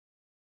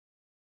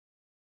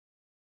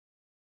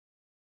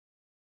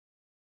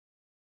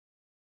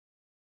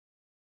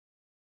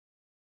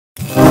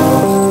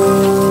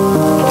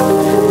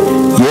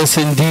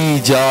Yes,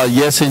 indeed, y'all.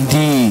 Yes,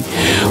 indeed.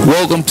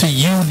 Welcome to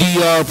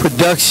UDR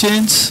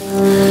Productions.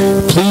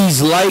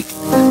 Please like,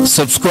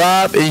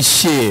 subscribe, and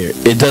share.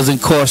 It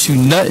doesn't cost you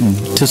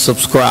nothing to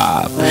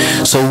subscribe,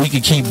 so we can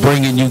keep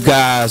bringing you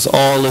guys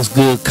all this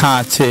good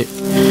content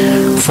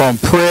from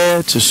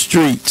prayer to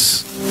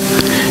streets.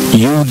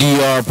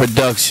 UDR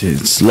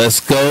Productions. Let's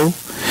go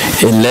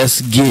and let's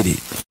get it.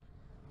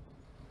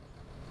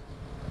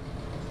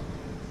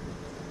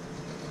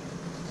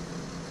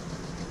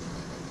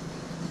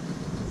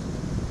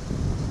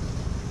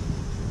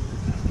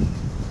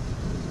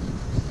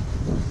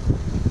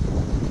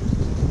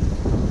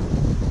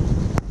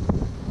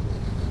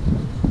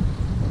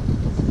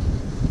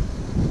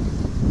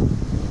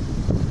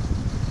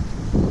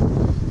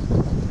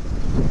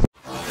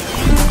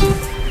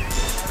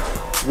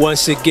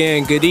 Once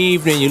again, good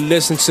evening. You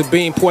listen to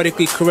Being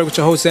Poetically Correct with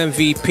your host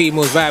MVP,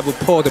 most valuable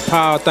poet, the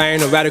power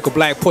thing, a radical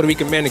black Puerto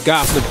Rican man, the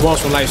God from the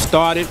Bronx when life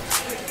started.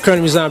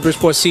 Currently reside in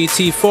Bridgeport,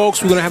 CT.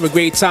 Folks, we're going to have a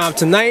great time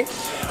tonight.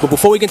 But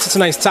before we get to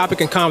tonight's topic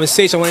and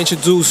conversation, I want to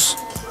introduce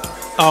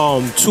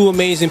two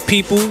amazing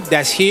people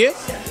that's here.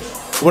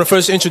 I want to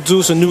first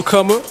introduce a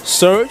newcomer,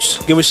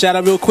 Serge. Give a shout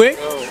out real quick.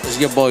 It's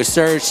your boy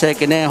Serge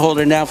checking in,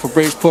 holding down for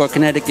Bridgeport,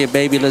 Connecticut,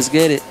 baby. Let's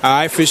get it.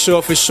 All right, for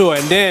sure, for sure.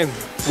 And then,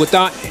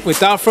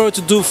 without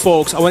further ado,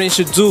 folks, I want to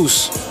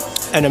introduce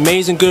an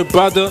amazing, good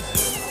brother,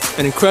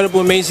 an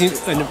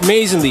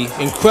amazingly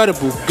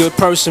incredible, good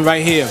person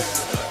right here.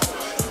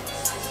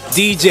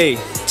 DJ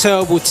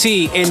Terrible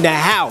T in the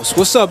house.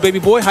 What's up, baby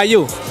boy? How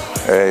you?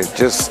 Hey,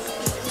 just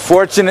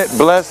fortunate,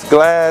 blessed,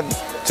 glad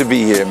to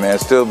be here, man.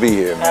 Still be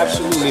here, man.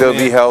 Absolutely, Still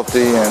man. be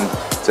healthy, and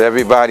to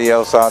everybody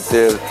else out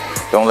there,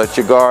 don't let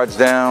your guards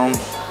down.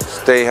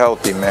 Stay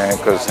healthy, man,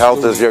 because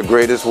health is your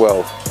greatest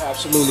wealth.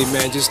 Absolutely,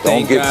 man. Just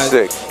thank Don't get God.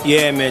 sick.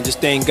 Yeah, man. Just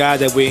thank God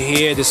that we're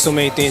here. There's so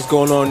many things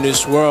going on in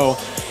this world.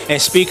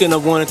 And speaking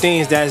of one of the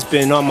things that's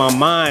been on my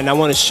mind, I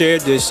want to share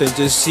this and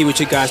just see what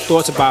you guys'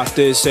 thoughts about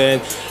this.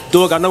 And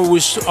Doug, I know we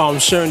were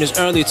sharing this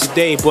earlier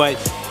today, but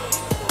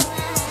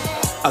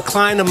a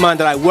client of mine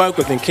that I work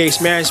with in case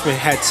management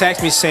had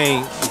texted me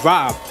saying,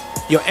 "Rob,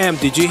 yo, M,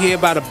 did you hear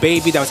about a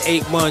baby that was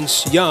 8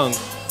 months young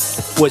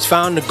was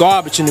found in the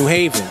garbage in New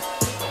Haven?"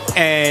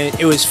 And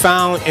it was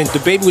found, and the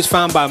baby was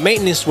found by a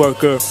maintenance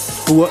worker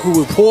who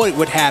reported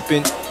what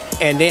happened,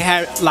 and they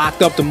had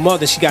locked up the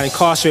mother. She got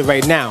incarcerated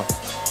right now.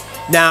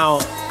 Now,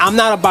 I'm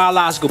not a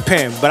biological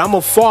parent, but I'm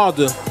a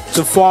father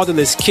to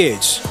fatherless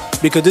kids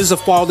because this is a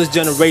fatherless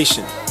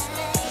generation.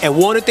 And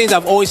one of the things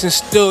I've always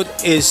instilled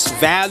is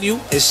value,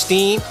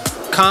 esteem,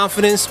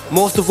 confidence,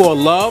 most of all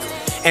love,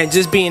 and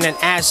just being an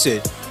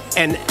asset.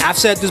 And I've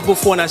said this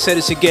before and I said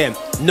this again.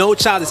 No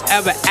child is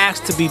ever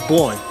asked to be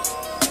born.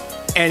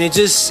 And it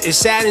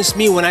saddens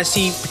me when I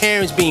see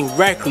parents being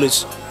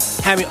reckless,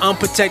 having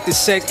unprotected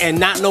sex and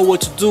not know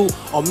what to do,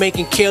 or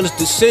making careless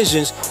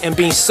decisions and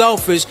being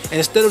selfish, and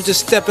instead of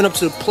just stepping up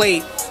to the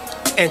plate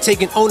and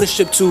taking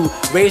ownership to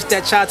raise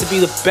that child to be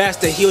the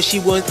best that he or she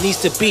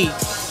needs to be,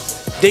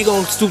 they're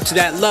going to stoop to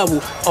that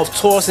level of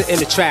tossing in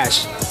the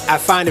trash. I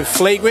find it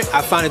flagrant,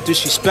 I find it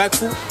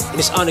disrespectful, and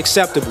it's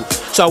unacceptable.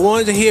 So I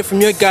wanted to hear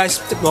from your guys'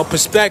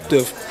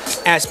 perspective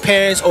as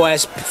parents or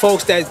as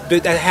folks that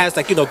has,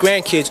 like,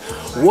 grandkids.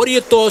 What are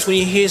your thoughts when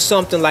you hear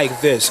something like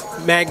this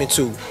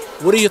magnitude?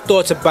 What are your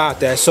thoughts about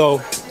that?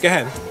 So go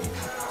ahead.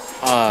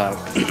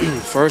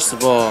 First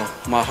of all,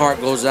 my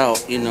heart goes out,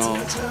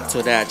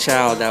 to that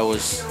child that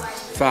was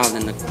found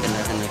in the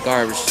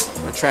garbage,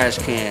 a trash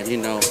can.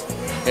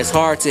 It's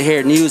hard to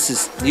hear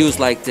news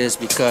like this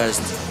because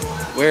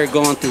we're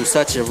going through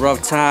such a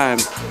rough time,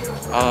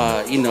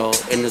 in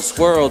this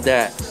world,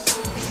 that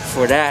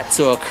for that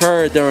to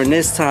occur during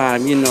this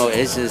time,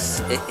 it's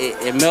just,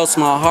 it melts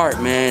my heart,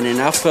 man. And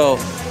I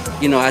felt,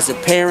 as a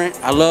parent,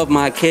 I love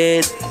my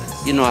kid.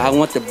 I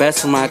want the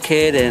best for my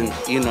kid, and,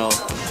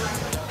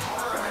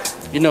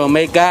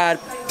 may God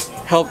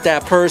help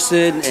that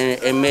person,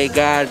 and may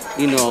God,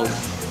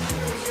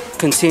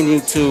 continue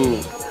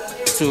to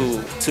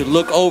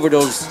look over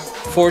those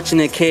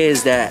fortunate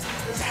kids that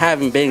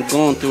haven't been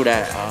going through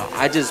that.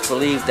 I just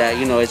believe that,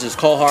 it's just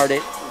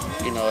cold-hearted,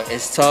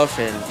 it's tough,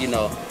 and,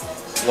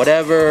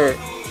 whatever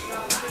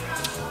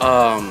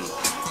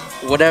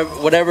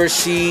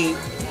she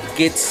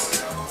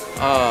gets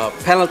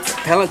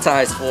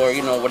penalized for,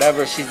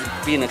 whatever she's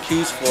being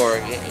accused for,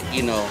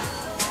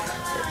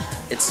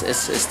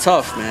 it's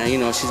tough, man.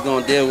 She's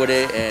gonna deal with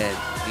it, and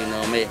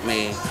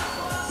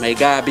may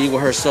God be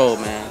with her soul,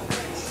 man.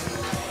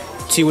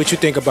 T, what you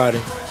think about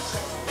it?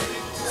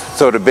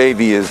 So the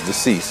baby is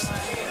deceased.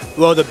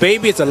 Well, the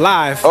baby is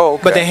alive, oh,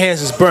 okay. But the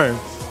hands is burned.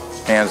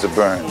 Hands are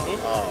burned.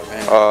 Oh,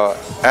 man.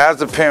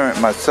 As a parent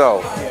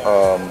myself,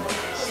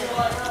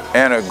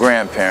 and a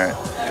grandparent,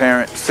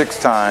 parent 6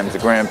 times, a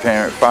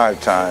grandparent 5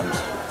 times,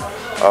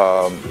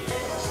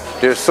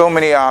 there's so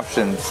many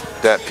options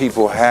that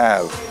people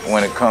have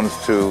when it comes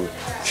to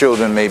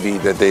children maybe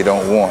that they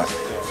don't want.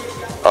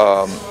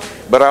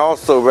 But I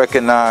also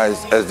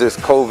recognize as this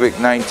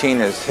COVID-19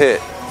 has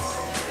hit,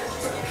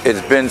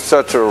 it's been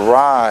such a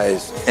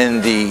rise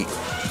in the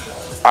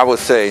I would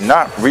say,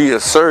 not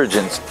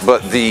resurgence,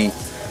 but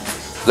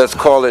let's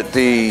call it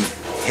the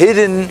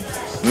hidden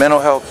mental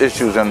health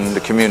issues in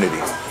the community.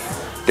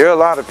 There are a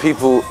lot of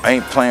people who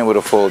ain't playing with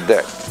a full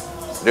deck.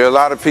 There are a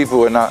lot of people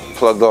who are not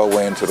plugged all the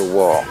way into the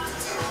wall.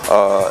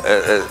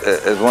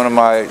 As one of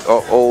my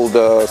old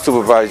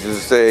supervisors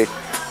used to say,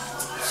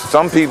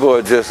 some people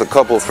are just a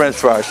couple of French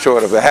fries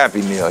short of a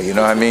Happy Meal. You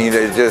know what I mean?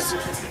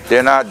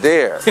 They're not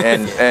there.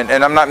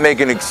 And I'm not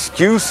making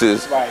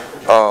excuses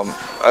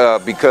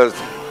because,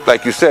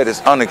 like you said,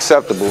 it's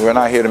unacceptable. We're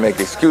not here to make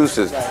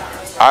excuses.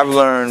 I've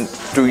learned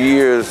through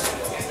years,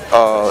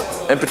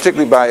 and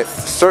particularly by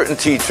certain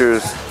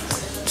teachers,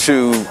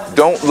 to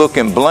don't look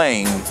and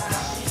blame,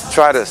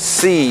 try to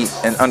see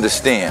and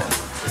understand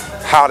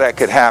how that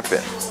could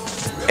happen.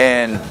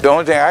 And the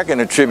only thing I can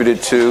attribute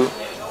it to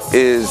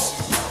is,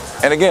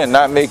 and again,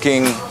 not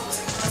making,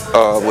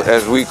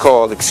 as we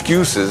call,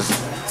 excuses,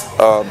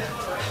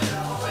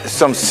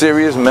 some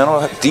serious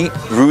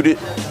deep-rooted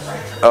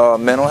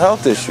mental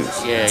health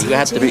issues. Yeah, you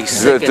have to be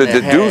sick in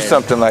the head. Do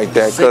something like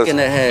that. Sick in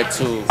the head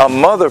too. A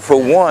mother,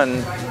 for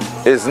one,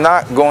 is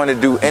not going to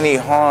do any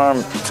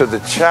harm to the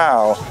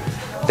child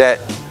that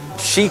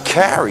she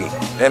carried.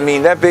 I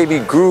mean, that baby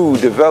grew,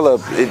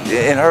 developed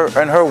in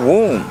her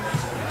womb.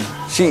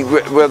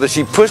 Whether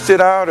she pushed it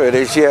out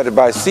or she had it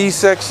by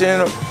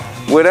C-section,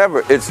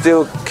 whatever, it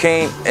still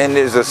came, and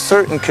there's a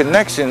certain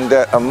connection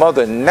that a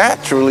mother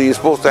naturally is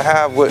supposed to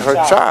have with her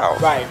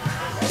child. Right.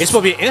 It's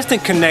supposed to be an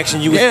instant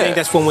connection. You would think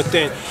that's from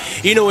within.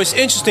 You know, it's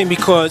interesting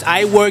because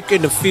I work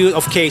in the field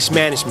of case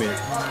management,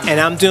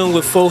 and I'm dealing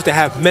with folks that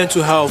have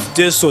mental health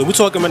disorders.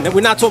 We're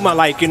not talking about,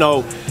 like, you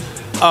know,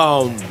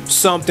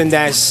 something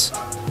that's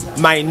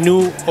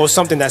minute or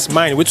something that's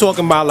minor. We're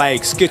talking about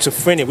like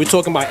schizophrenia. We're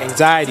talking about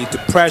anxiety,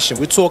 depression.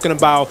 We're talking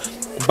about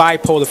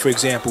bipolar, for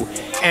example.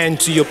 And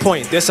to your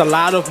point, there's a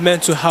lot of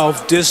mental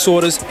health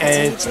disorders,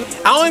 and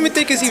I don't even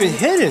think it's even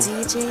hidden.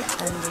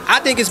 I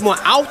think it's more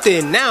out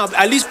there now,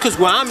 at least because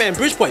where I'm at in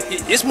Bridgeport,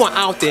 it's more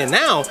out there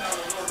now.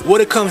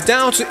 What it comes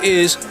down to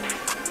is,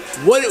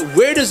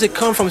 where does it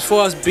come from as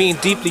far as being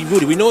deeply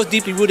rooted? We know it's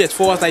deeply rooted as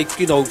far as, like,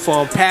 you know,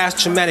 from past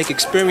traumatic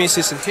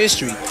experiences and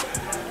history.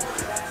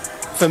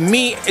 For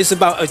me, it's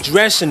about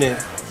addressing it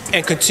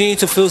and continue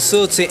to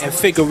facilitate and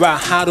figure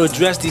out how to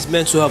address these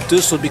mental health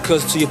disorders,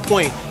 because to your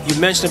point, you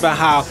mentioned about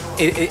how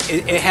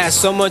it has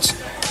so much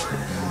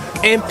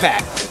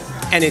impact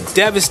and it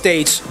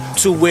devastates,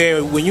 to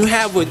where when you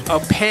have a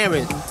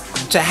parent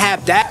to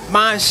have that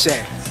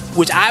mindset,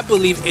 which I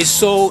believe is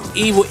so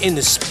evil in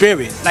the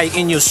spirit, like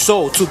in your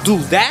soul, to do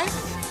that,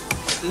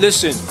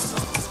 listen,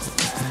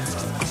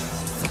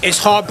 it's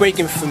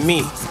heartbreaking for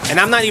me. And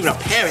I'm not even a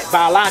parent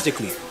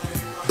biologically,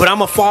 but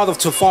I'm a father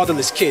to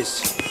fatherless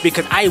kids,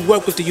 because I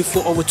worked with the youth for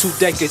over 2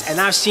 decades, and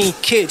I've seen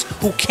kids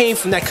who came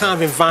from that kind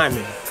of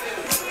environment.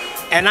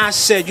 And I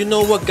said, you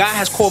know what, God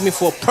has called me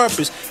for a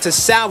purpose, to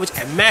salvage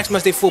and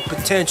maximize their full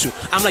potential.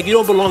 I'm like, you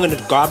don't belong in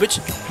the garbage.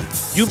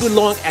 You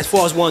belong as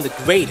far as one of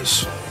the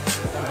greatest.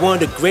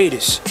 One of the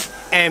greatest.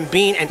 And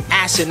being an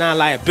asset, not a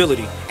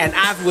liability. And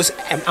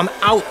I'm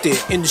out there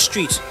in the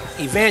streets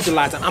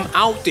evangelizing. I'm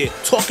out there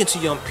talking to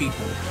young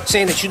people,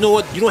 saying that, you know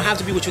what, you don't have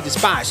to be what you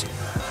despise,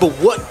 but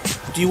what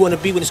do you want to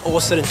be when it's all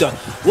said and done?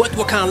 What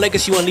kind of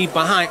legacy you want to leave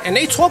behind? And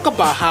they talk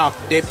about how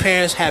their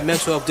parents had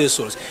mental health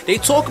disorders. They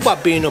talk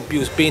about being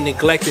abused, being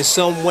neglected in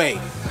some way.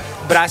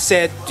 But I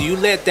said, do you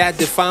let that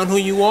define who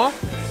you are?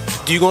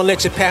 Do you gonna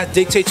let your past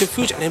dictate your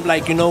future? And they're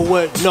like, you know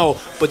what? No.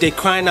 But they're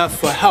crying out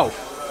for help.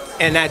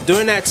 And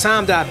during that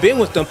time that I've been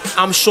with them,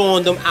 I'm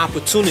showing them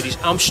opportunities.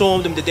 I'm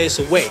showing them that there's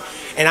a way.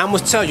 And I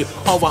must tell you,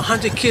 over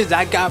 100 kids that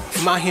I got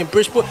from out here in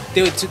Bridgeport,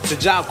 they went to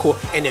Job Corps,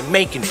 and they're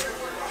making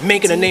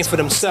a name for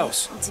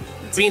themselves,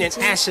 being an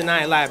asset,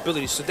 not a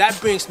liability. So that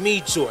brings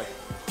me joy.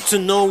 To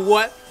know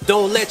what?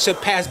 Don't let your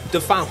past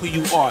define who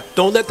you are.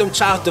 Don't let them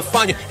trials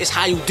define you. It's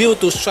how you deal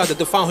with those trials that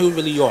define who you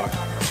really are.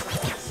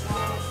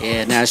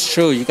 Yeah, that's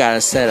true. You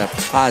gotta set a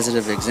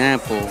positive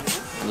example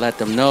and let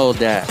them know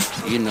that,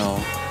 you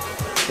know,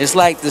 it's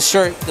like the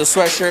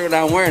sweatshirt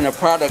that I'm wearing, a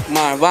product of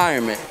my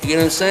environment. You know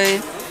what I'm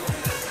saying?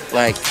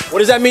 Like, what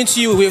does that mean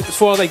to you as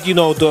far as, like, you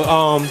know,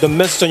 the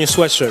message on your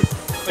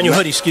sweatshirt, on your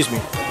hoodie, excuse me?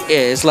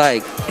 Yeah, it's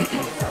like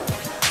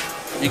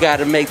you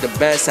gotta make the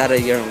best out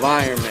of your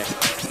environment,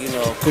 you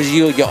know, because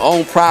you're your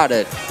own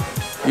product.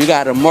 You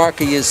gotta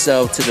market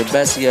yourself to the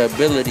best of your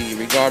ability,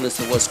 regardless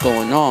of what's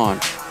going on.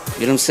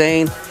 You know what I'm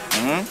saying?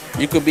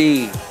 You could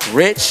be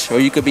rich or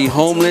you could be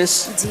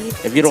homeless.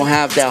 If you don't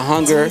have that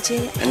hunger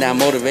and that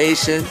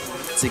motivation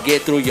to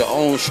get through your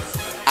own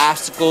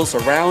obstacles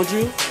around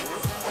you,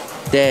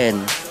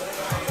 then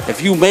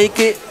if you make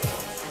it,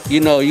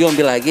 you know, you're gonna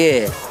be like,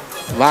 yeah,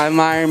 my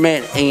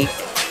environment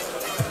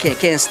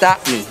can't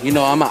stop me. You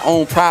know, I'm my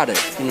own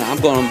product. You know, I'm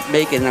gonna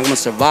make it and I'm gonna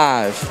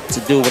survive to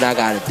do what I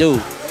gotta do.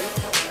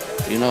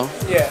 You know?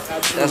 Yeah,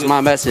 absolutely. That's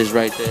my message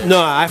right there.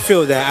 No, I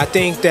feel that. I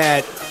think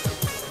that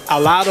a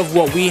lot of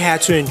what we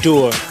had to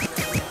endure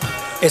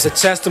is a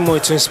testimony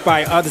to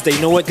inspire others that, you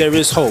know what, there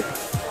is hope.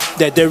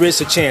 that there is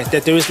a chance,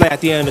 that there is light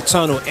at the end of the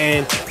tunnel,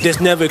 and there's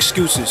never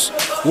excuses.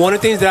 One of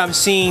the things that I'm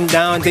seeing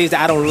nowadays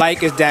that I don't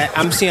like is that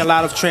I'm seeing a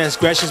lot of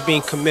transgressions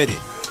being committed.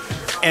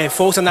 And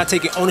folks are not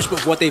taking ownership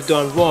of what they've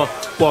done wrong,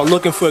 while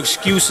looking for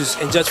excuses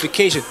and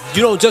justification.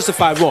 You don't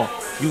justify wrong.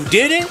 You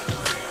did it,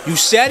 you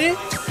said it,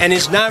 and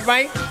it's not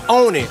right,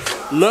 own it.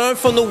 Learn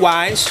from the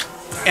wise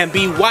and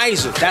be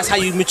wiser. That's how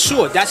you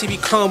mature. That's how you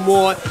become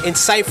more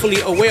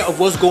insightfully aware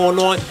of what's going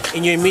on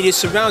in your immediate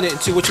surrounding.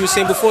 And to what you were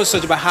saying before,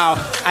 Serge, about how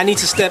I need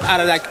to step out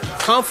of that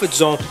comfort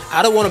zone.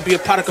 I don't want to be a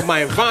product of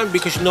my environment,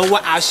 because you know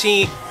what? I've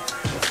seen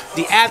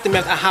the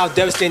aftermath of how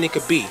devastating it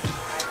could be.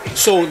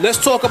 So let's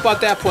talk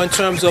about that point in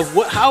terms of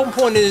how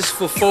important it is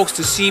for folks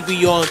to see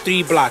beyond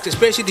 3 blocks,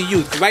 especially the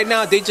youth. Right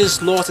now, they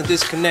just lost and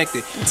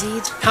disconnected.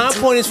 Indeed. How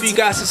important is it for you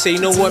guys to say, you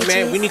know what,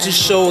 man, we need to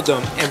show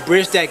them and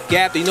bridge that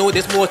gap. You know what,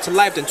 there's more to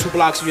life than 2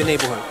 blocks of your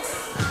neighborhood.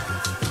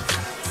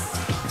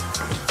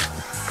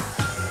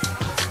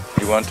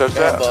 You want to touch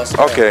that?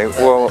 Okay,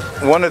 well,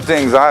 one of the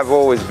things I've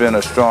always been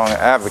a strong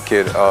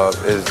advocate of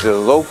is the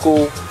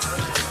local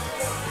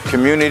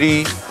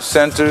community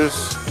centers,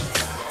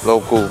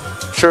 local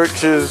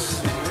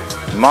churches,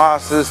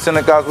 mosques,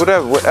 synagogues,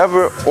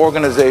 whatever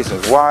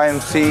organizations,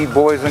 YMC,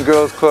 Boys and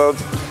Girls Club,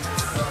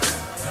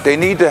 they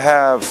need to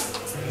have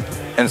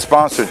and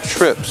sponsor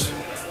trips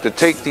to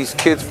take these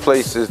kids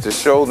places to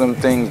show them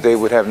things they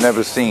would have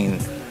never seen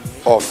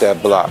off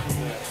that block.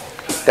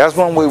 That's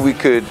one way we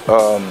could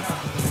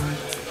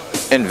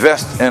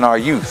invest in our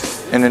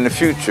youth and in the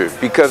future,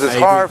 because it's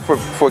hard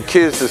for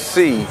kids to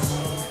see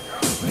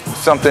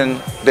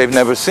something they've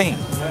never seen.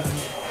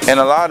 And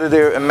a lot of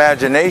their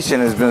imagination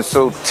has been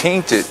so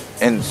tainted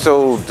and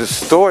so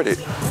distorted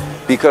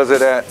because of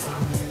that.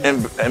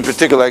 In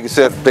particular, like I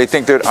said, they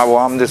think that, oh, well,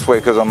 I'm this way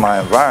because of my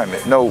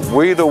environment. No,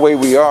 we're the way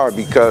we are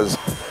because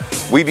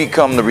we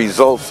become the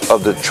results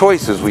of the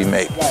choices we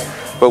make.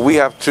 But we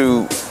have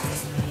to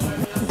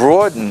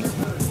broaden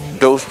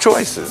those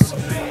choices,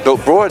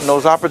 broaden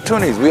those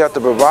opportunities. We have to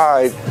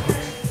provide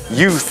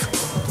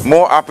youth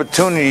more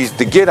opportunities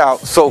to get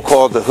out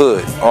so-called the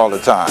hood all the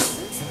time,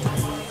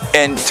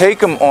 and take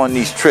them on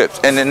these trips.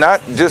 And they're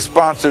not just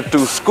sponsored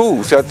through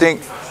schools. I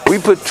think we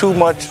put too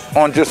much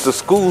on just the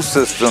school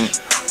system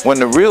when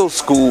the real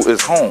school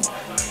is home.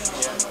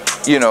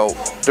 You know,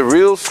 the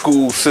real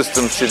school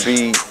system should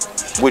be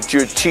what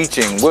you're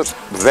teaching, what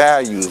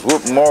values,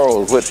 what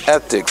morals, what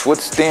ethics, what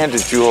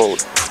standards you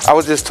hold. I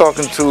was just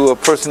talking to a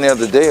person the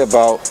other day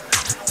about,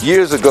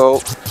 years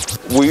ago,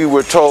 we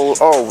were told,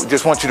 oh,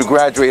 just want you to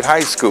graduate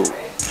high school.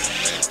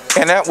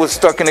 And that was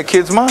stuck in a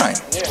kid's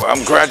mind. Well,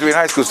 I'm graduating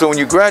high school. So when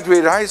you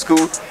graduated high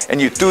school and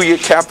you threw your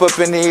cap up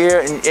in the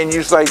air and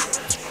you're like,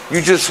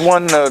 you just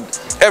won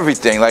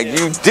everything. Like,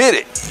 you did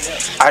it.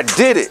 I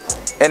did it.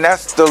 And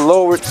that's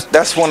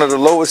one of the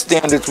lowest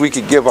standards we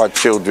could give our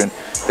children,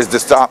 is to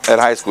stop at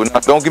high school. Now,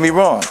 don't get me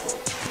wrong.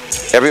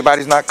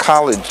 Everybody's not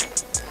college.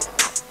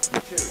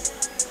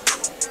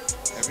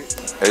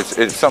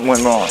 It's something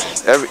went wrong.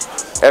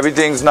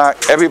 Everybody's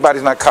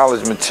not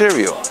college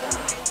material.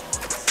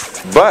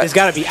 But there's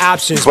got to be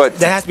options. But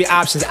there has to be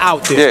options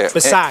out there.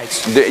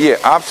 Besides,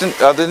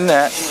 options other than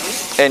that.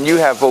 And you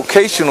have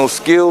vocational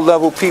skill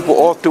level people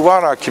all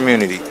throughout our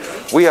community.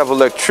 We have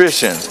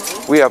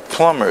electricians, we have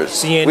plumbers,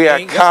 CNA, we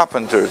have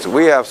carpenters,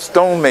 we have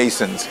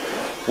stonemasons,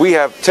 we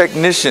have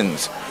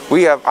technicians,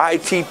 we have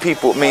IT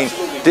people. I mean,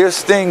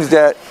 there's things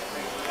that,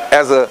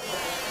 as a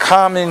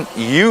common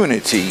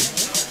unity,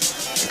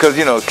 because,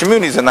 you know,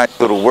 community is a nice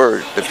little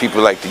word that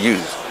people like to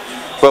use.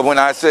 But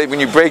when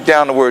you break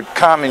down the word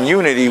common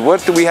unity,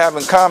 what do we have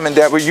in common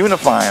that we're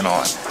unifying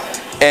on?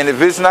 And if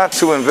it's not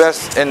to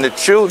invest in the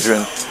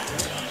children,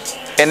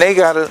 and they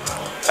gotta,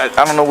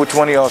 I don't know which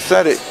one of y'all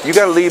said it, you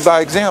gotta lead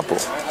by example.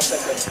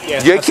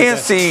 You can't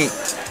see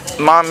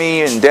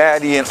mommy and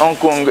daddy and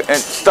uncle and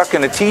stuck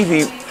in the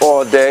TV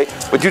all day,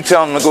 but you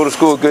tell them to go to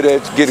school, get a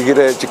good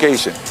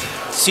education.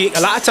 See, a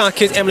lot of times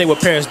kids emulate what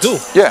parents do.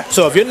 Yeah.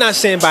 So if you're not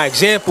saying by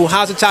example,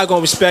 how's the child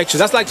gonna respect you?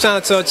 That's like trying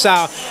to tell a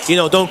child, you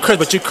know, don't curse,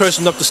 but you're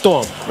cursing up the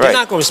storm. Right. They're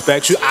not gonna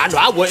respect you. I know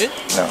I wouldn't.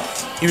 No.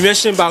 You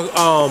mentioned about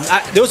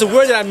there was a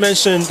word that I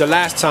mentioned the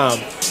last time.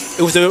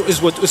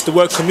 It's the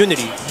word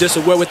community. Just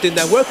a word within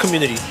that word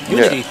community.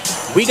 Unity.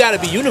 Yeah. We gotta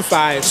be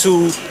unified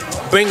to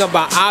bring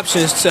about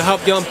options to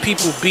help young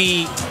people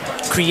be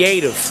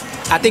creative.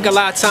 I think a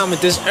lot of time in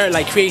this era,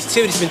 like,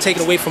 creativity's been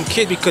taken away from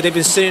kids because they've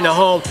been sitting at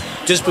home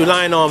just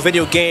relying on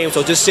video games,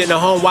 or just sitting at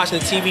home watching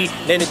the TV,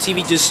 letting the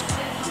TV just,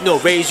 you know,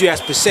 raise you as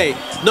per se.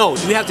 No,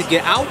 you have to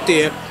get out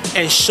there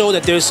and show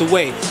that there's a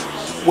way.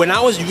 When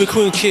I was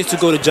recruiting kids to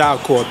go to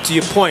Job Corps, to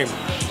your point,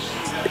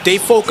 they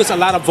focus a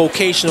lot of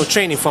vocational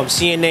training, from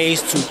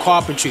CNAs to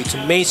carpentry to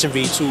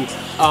masonry to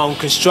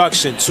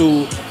construction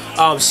to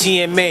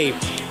CMA.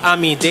 I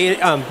mean,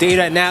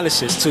 data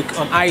analysis to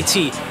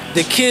IT.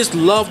 The kids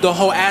love the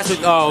whole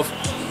aspect of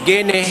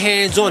getting their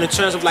hands on, in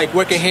terms of like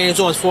working hands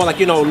on, for like,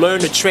 you know,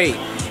 learn the trade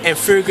and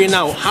figuring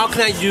out how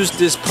can I use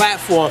this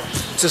platform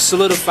to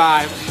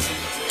solidify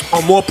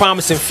a more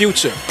promising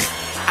future.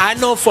 I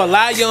know for a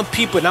lot of young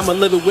people, and I'm a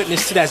living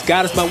witness to that,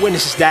 God is my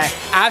witness, is that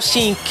I've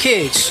seen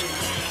kids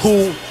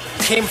who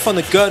came from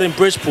the gutter in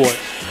Bridgeport,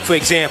 for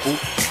example,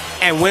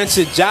 and went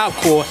to Job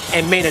Corps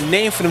and made a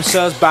name for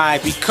themselves by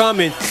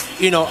becoming,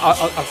 you know,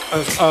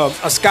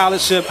 a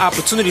scholarship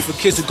opportunity for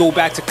kids to go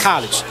back to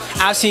college.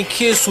 I've seen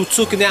kids who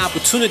took the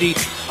opportunity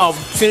of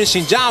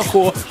finishing Job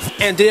Corps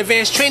and did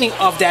advanced training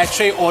of that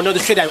trade or another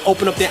trade that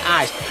opened up their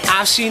eyes.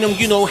 I've seen them,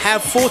 you know,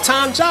 have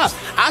full-time jobs.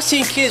 I've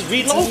seen kids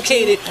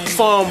relocated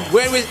from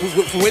where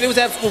they was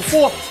at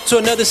before to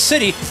another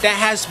city that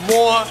has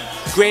more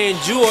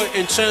grandeur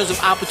in terms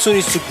of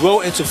opportunities to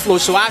grow and to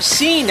flourish. So I've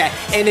seen that,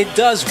 and it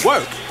does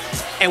work.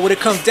 And what it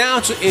comes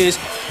down to is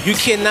you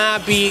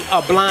cannot be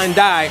a blind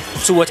eye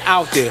to what's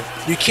out there.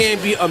 You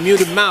can't be a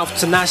muted mouth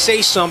to not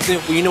say something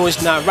when you know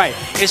it's not right.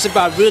 It's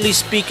about really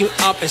speaking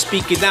up and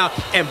speaking out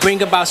and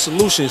bring about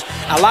solutions.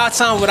 A lot of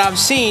times what I've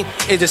seen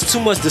is there's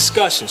too much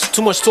discussions,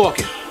 too much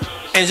talking.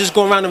 And just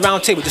going around the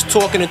round table, just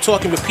talking and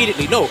talking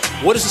repeatedly. No,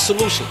 what is the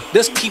solution?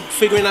 Let's keep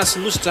figuring out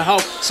solutions to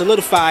help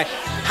solidify.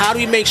 How do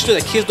we make sure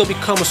that kids don't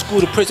become a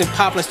school to prison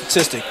popular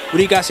statistic? What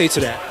do you guys say to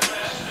that?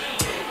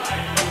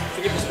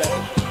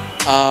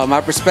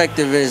 My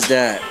perspective is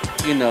that,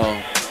 you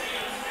know,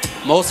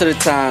 most of the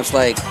times,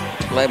 like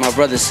my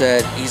brother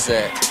said, he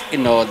said, you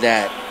know,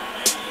 that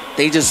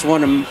they just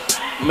want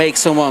to make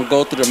someone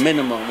go through the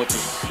minimum, which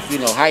is, you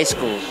know, high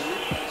school.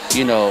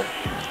 You know,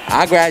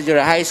 I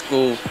graduated high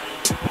school.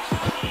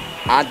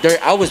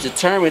 I was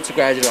determined to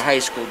graduate high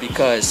school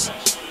because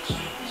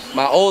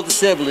my older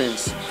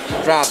siblings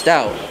dropped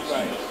out.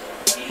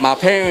 My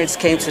parents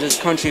came to this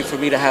country for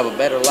me to have a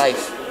better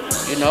life.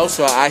 You know,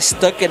 so I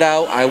stuck it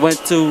out. I went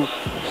to,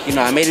 you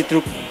know, I made it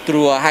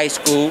through high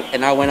school,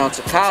 and I went on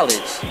to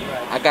college.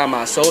 I got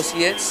my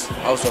associates.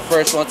 I was the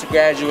first one to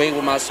graduate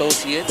with my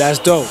associates. That's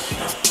dope.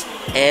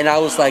 And I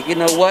was like, you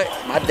know what?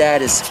 My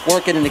dad is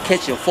working in the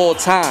kitchen full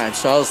time,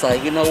 so I was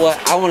like, you know what?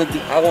 I want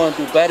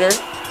to do better.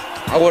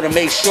 I want to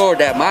make sure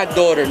that my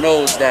daughter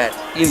knows that,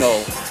 you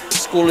know,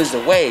 school is the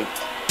way.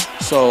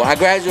 So I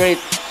graduated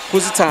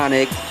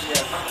Housatonic.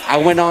 I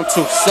went on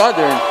to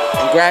Southern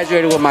and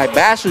graduated with my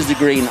bachelor's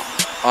degree in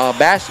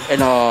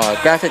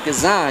graphic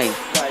design.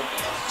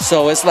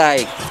 So it's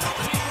like,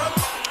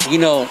 you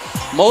know,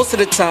 most of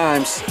the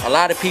times, a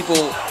lot of people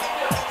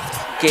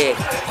get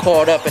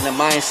caught up in the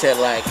mindset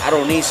like, I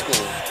don't need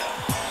school.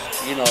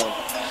 You know,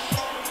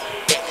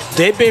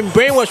 they've been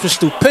brainwashed with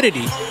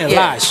stupidity and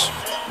lies.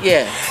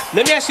 Yeah.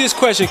 Let me ask you this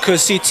question,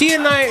 because see, T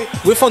and I,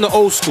 we're from the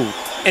old school.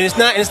 And it's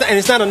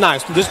not a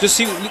knife. Just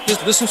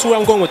listen to where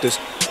I'm going with this.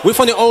 We're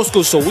from the old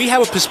school, so we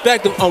have a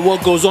perspective on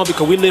what goes on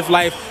because we live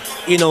life,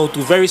 you know,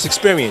 through various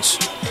experience.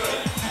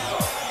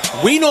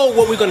 We know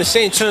what we're gonna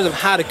say in terms of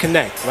how to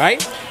connect,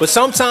 right? But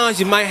sometimes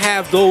you might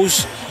have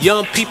those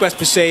young people, as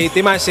per se,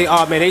 they might say,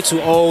 "Oh man, they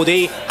too old.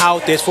 They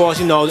out there as far as,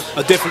 you know,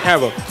 a different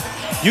era."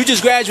 You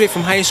just graduated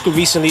from high school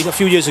recently, a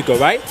few years ago,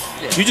 right?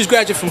 Yeah. You just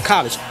graduated from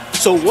college.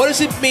 So what does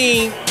it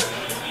mean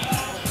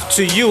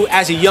to you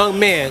as a young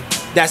man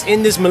that's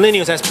in this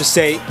millennials, as per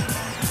se?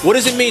 What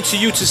does it mean to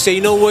you to say,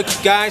 you know what,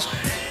 guys,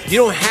 you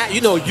don't have,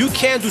 you know, you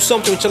can do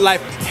something with your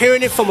life,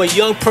 hearing it from a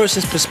young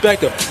person's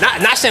perspective.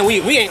 Not saying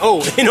we ain't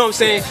old, you know what I'm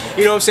saying?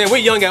 You know what I'm saying? We're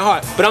young at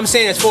heart. But I'm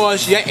saying as far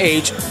as your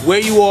age, where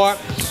you are,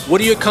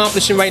 what are you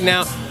accomplishing right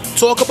now?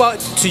 Talk about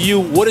to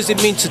you, what does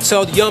it mean to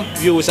tell the young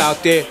viewers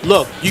out there,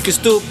 look, you can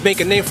still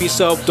make a name for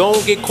yourself.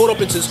 Don't get caught up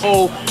into this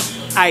whole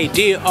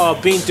idea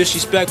of being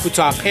disrespectful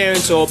to our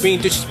parents or being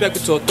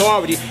disrespectful to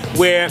authority,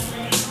 where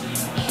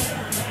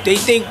they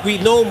think we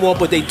know more,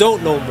 but they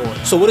don't know more.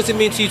 So what does it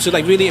mean to you to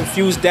like really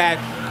infuse that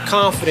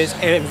confidence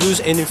and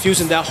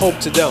infusing that hope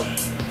to them?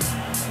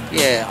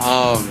 Yeah,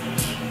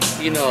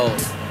 you know,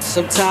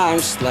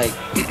 sometimes like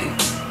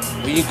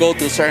when you go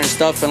through certain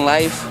stuff in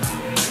life,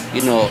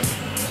 you know,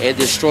 it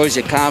destroys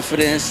your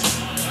confidence.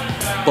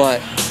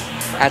 But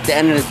at the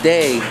end of the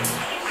day,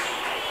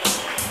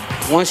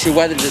 once you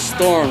weather the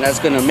storm, that's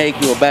gonna make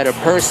you a better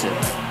person.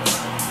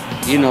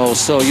 You know,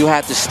 so you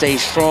have to stay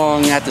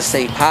strong, you have to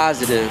stay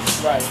positive.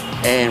 Right.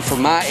 And for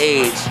my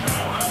age,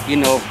 you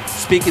know,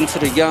 speaking to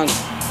the young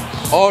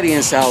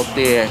audience out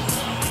there,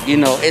 you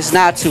know, it's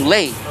not too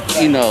late.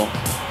 You know,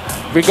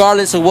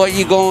 regardless of what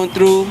you're going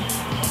through,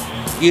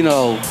 you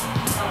know,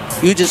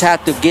 you just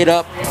have to get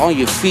up on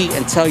your feet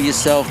and tell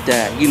yourself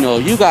that, you know,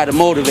 you got to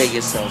motivate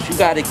yourself. You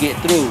got to get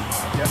through.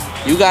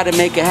 You got to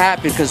make it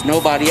happen because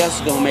nobody else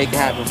is going to make it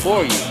happen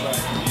for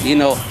you. You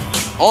know,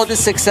 all the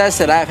success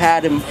that I've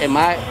had in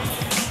my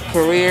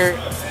career,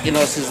 you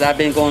know, since I've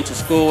been going to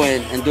school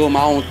and doing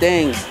my own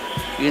thing,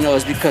 you know,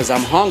 is because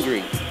I'm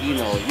hungry. You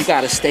know, you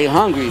got to stay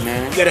hungry,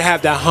 man. You got to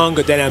have that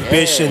hunger, that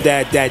ambition,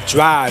 that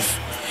drive.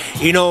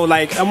 You know,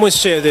 like, I'm going to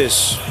share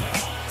this.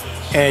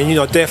 And, you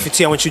know, definitely,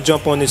 T, I want you to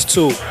jump on this,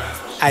 too.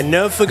 I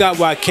never forgot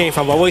where I came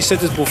from. I always said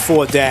this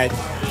before, that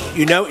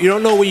you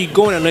don't know where you're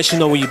going unless you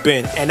know where you've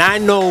been. And I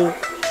know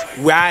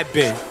where I've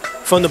been,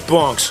 from the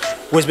Bronx,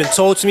 where it's been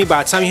told to me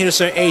by the time you hit a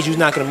certain age, you're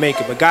not going to make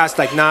it. But God's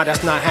like, nah,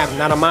 that's not happening.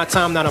 Not on my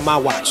time, not on my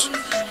watch.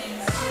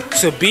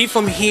 to be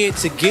from here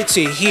to get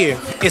to here,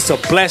 it's a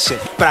blessing.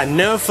 But I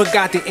never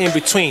forgot the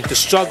in-between, the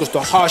struggles,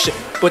 the hardship.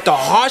 But the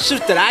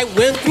hardships that I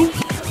went through,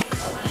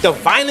 the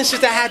violences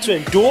that I had to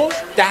endure,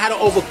 that I had to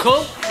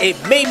overcome,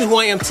 it made me who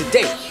I am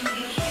today.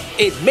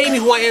 It made me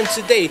who I am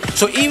today.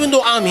 So even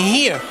though I'm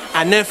here,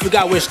 I never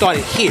forgot where it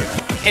started here.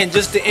 And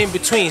just the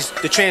in-betweens,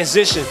 the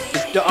transition,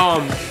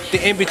 the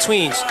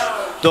in-betweens,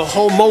 the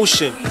whole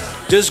motion,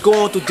 just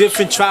going through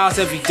different trials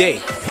every day.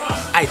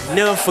 I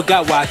never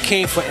forgot where I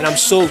came from, and I'm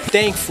so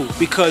thankful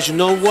because you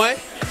know what?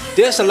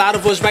 There's a lot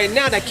of us right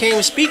now that can't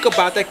even speak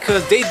about that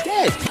because they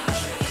dead.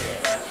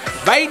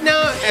 Right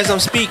now, as I'm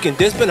speaking,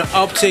 there's been an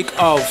uptick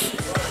of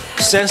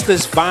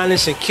senseless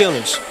violence and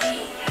killings.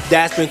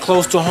 That's been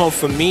close to home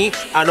for me.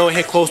 I know it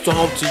hit close to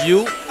home to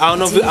you. I don't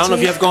know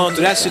if you have gone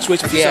through that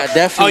situation. Yeah,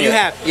 definitely. Oh, you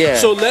have. Yeah.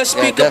 So let's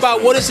speak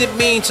about what does it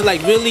mean to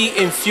like really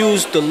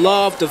infuse the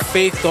love, the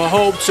faith, the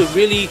hope to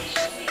really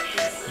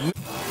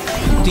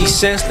these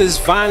senseless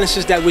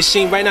violences that we're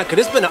seeing right now. Because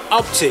there's been an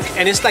uptick,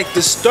 and it's like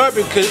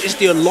disturbing because it's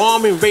the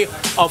alarming rate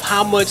of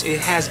how much it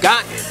has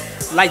gotten.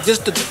 Like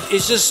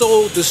it's just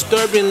so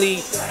disturbingly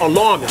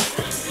alarming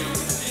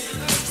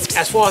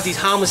as far as these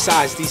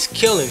homicides, these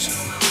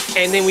killings.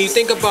 And then when you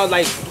think about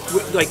like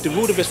the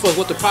root of it, as far as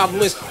what the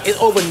problem is, it's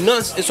over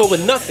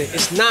nothing.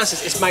 It's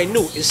nonsense. It's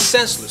minute. It's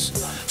senseless.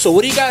 So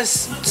what do you guys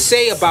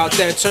say about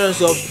that in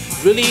terms of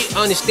really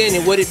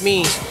understanding what it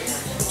means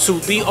to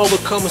be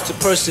overcomers, to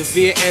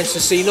persevere, and to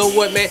say, you know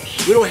what, man,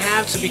 we don't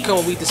have to become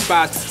what we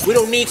despise. We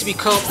don't need to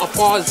become a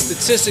part of the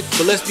statistic,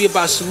 but let's be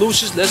about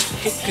solutions. Let's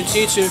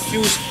continue to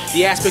infuse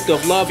the aspect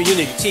of love and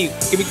unity. T,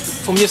 give me,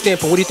 from your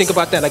standpoint, what do you think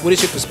about that? Like, what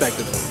is your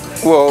perspective?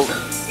 Well,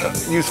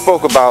 you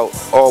spoke about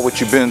all what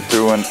you've been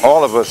through, and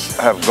all of us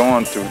have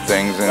gone through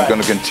things and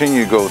going to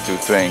continue to go through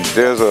things.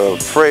 There's a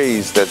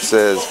phrase that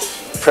says,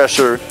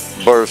 pressure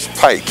bursts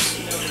pipes,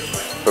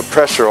 but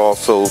pressure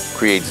also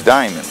creates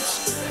diamonds.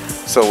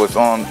 So it's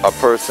on a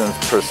person's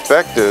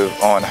perspective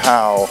on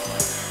how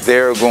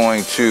they're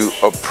going to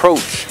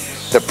approach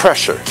the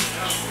pressure.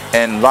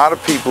 And a lot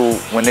of people,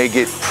 when they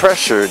get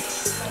pressured,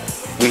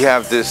 we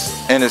have this,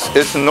 and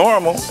it's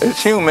normal,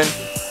 it's human,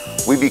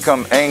 we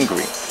become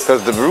angry.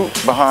 Because the root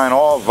behind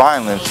all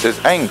violence is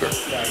anger.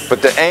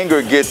 But the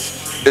anger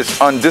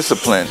it's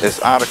undisciplined,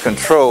 it's out of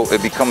control,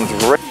 it becomes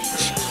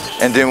rage.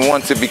 And then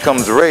once it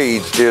becomes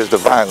rage, there's the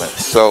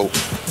violence. So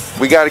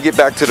we got to get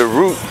back to the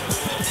root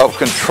of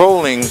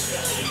controlling,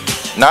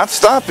 not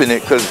stopping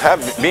it, because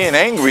being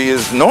angry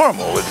is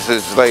normal.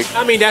 It's like,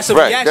 I mean, that's a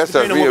reaction.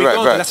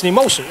 That's an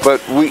emotion.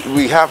 But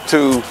we have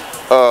to,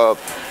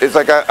 it's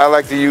like I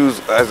like to use,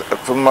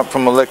 from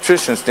an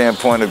electrician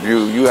standpoint of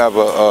view, you have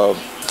a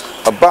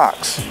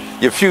box,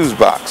 your fuse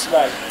box.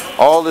 Right.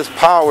 All this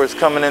power is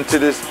coming into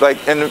this,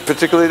 like, and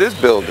particularly this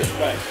building.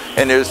 Right.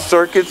 And there's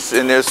circuits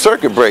and there's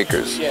circuit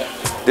breakers. Yeah.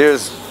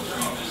 There's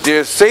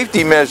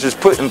safety measures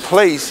put in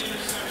place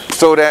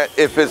so that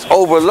if it's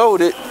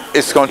overloaded,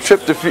 it's gonna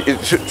trip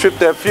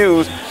that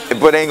fuse,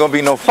 but ain't gonna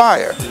be no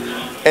fire.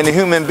 And the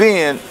human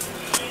being,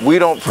 we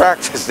don't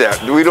practice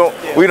that. We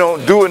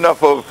don't do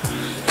enough of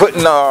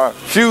putting our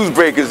fuse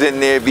breakers in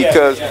there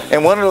because,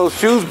 and one of those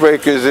fuse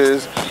breakers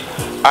is,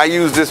 I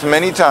use this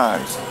many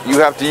times. You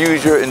have to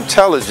use your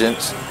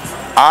intelligence,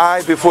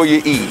 I before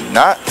your E,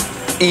 not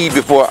E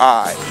before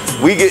I.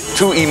 We get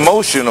too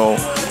emotional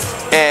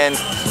and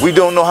we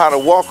don't know how to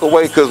walk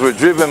away because we're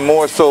driven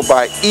more so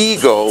by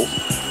ego.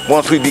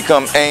 Once we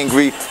become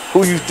angry,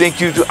 who you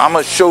think you do, I'm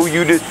gonna show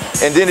you this,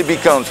 and then it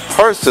becomes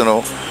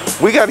personal.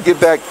 We got to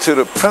get back to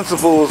the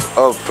principles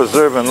of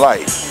preserving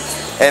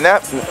life. And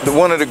that,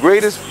 one of the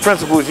greatest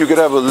principles you could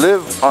ever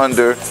live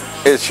under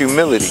is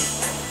humility.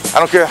 I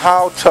don't care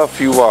how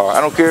tough you are.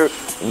 I don't care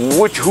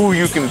who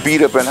you can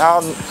beat up and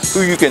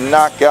who you can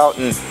knock out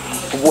and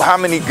how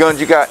many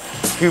guns you got.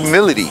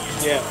 Humility.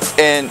 Yeah.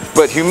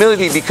 But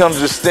humility becomes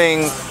this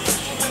thing.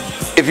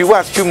 If you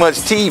watch too much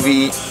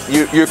TV,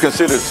 you're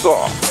considered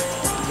soft.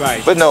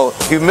 Right. But no,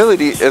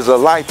 humility is a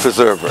life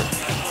preserver.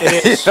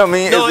 It is. You know what I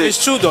mean? No,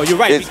 it's true though. You're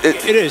right.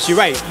 It is. You're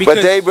right.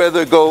 But they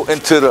rather go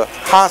into the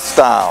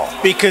hostile.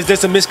 Because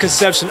there's a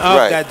misconception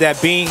of that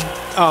being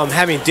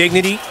having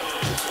dignity,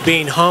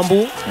 being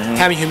humble,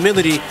 having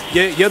humility,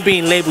 you're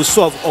being labeled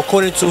soft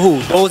according to who?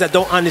 Those that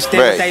don't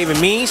understand what that even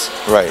means.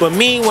 Right. But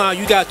meanwhile,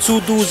 you got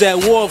two dudes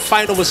at war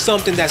fighting over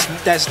something that's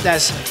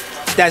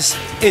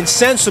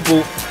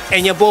insensible,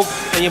 and you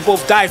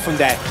both died from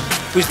that,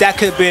 which that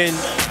could have been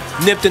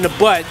nipped in the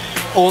butt,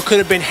 or it could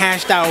have been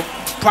hashed out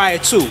prior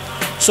to.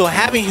 So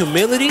having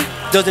humility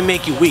doesn't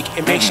make you weak;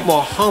 it makes you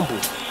more humble.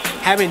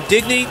 Having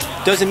dignity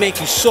doesn't make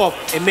you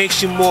soft. It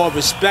makes you more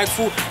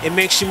respectful. It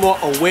makes you more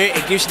aware.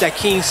 It gives you that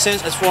keen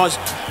sense as far as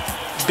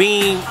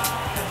being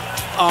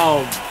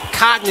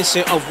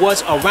cognizant of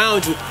what's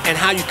around you and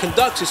how you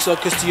conduct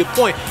yourself. Because to your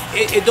point,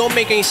 it don't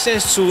make any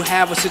sense to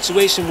have a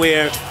situation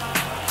where,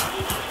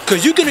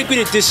 because you can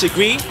agree to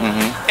disagree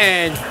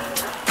and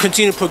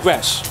continue to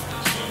progress.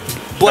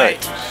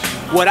 But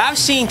what I've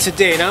seen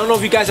today, and I don't know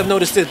if you guys have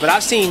noticed this, but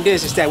I've seen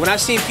this, is that when I've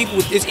seen people,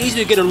 it's easy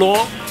to get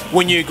along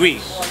when you agree.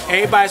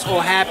 Everybody's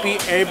all happy,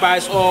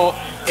 everybody's all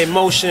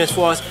emotion, as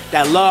far as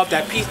that love,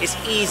 that peace, it's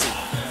easy.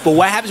 But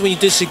what happens when you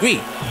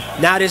disagree?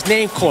 Now there's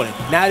name calling.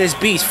 Now there's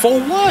beef. For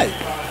what?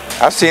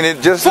 I've seen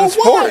it just in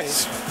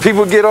sports.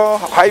 People get all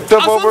hyped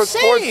up over a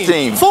sports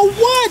team. For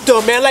what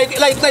though, man?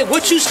 Like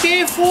what you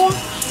stand for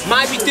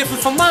might be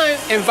different from mine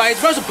and vice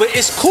versa, but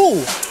it's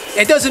cool.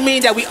 It doesn't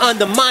mean that we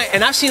undermine,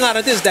 and I've seen a lot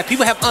of this, that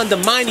people have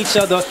undermined each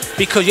other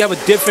because you have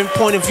a different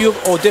point of view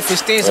or different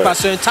stance about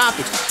certain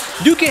topics.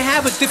 You can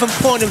have a different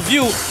point of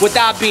view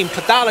without being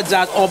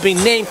pathologized or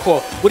being name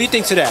called. What do you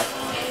think to that?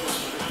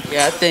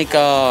 Yeah, I think,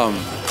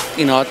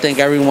 you know, I think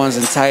everyone's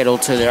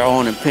entitled to their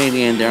own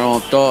opinion, their own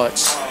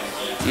thoughts,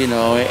 you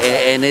know,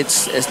 and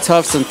it's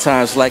tough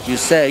sometimes, like you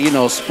said, you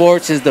know,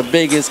 sports is the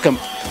biggest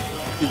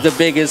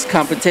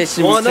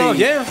competition between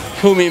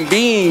human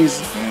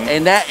beings,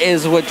 and that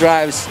is what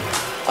drives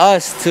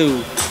us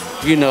to,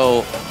 you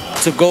know,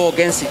 to go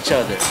against each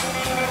other,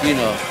 you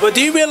know. But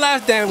do you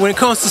realize that when it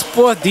comes to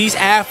sports, these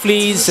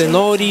athletes and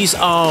all these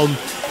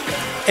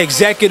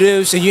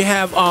executives, and you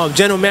have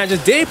general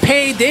managers, they're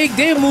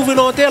moving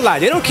on their life.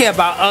 They don't care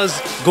about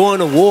us going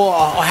to war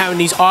or having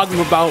these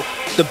arguments about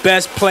the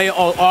best player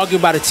or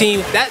arguing about a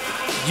team. That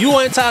you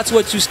are entitled to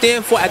what you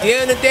stand for. At the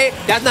end of the day,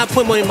 that's not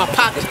putting money in my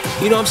pocket.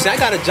 You know what I'm saying? I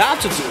got a job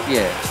to do.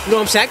 Yeah. You know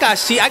what I'm saying?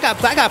 I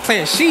got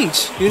playing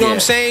sheets. You know what I'm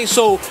saying?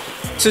 So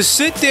to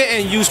sit there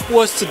and use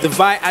sports to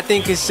divide, I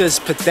think it's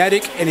just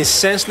pathetic and it's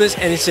senseless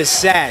and it's just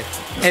sad.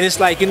 And it's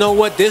like, you know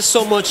what? There's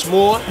so much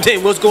more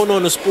than what's going on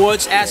in the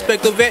sports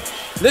aspect of it.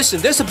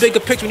 Listen, there's a bigger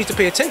picture we need to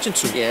pay attention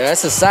to. Yeah,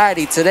 that's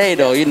society today,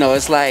 though. You know,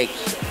 it's like,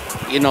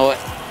 you know,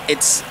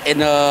 it's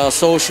in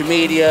social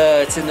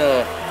media, it's in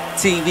the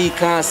TV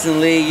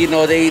constantly. You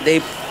know,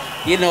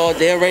 you know,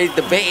 they're already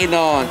debating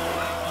on,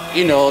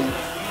 you know,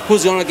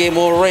 who's gonna get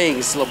more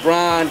rings,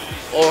 LeBron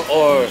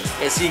or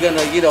is he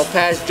gonna, you know,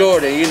 pass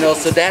Jordan? You know,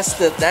 so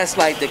that's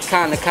like the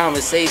kind of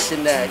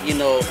conversation that, you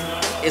know,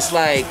 it's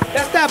like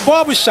that's that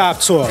barbershop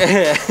talk.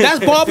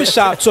 That's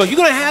barbershop talk. You're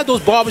gonna have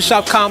those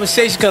barbershop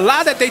conversations because a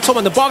lot of that they talk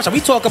in the barbershop.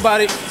 We talk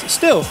about it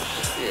still,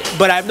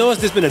 but I've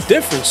noticed there's been a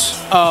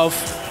difference of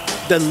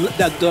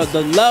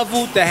the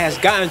level that has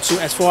gotten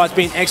to as far as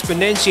being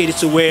exponentiated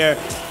to where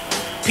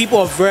people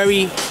are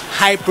very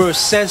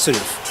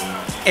hypersensitive.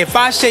 If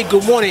I say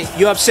good morning,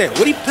 you're upset.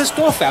 What are you pissed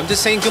off at? I'm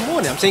just saying good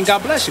morning. I'm saying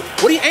God bless you.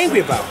 What are you angry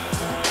about?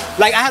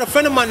 Like, I had a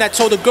friend of mine that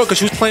told a girl, because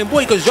she was playing ball,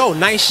 he goes, yo,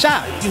 nice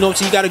shot. You know,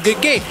 so you got a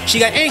good game. She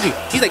got angry.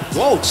 He's like,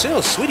 whoa,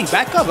 chill, sweetie,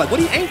 back up. Like, what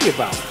are you angry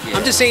about? Yeah.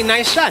 I'm just saying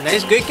nice shot,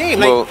 nice, good game.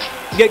 Like, well,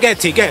 go ahead,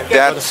 T, go ahead.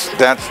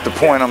 That's the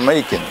point I'm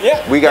making.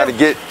 We got to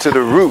get to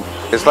the root.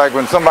 It's like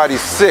when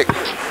somebody's sick,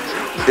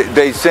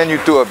 they send you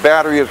through a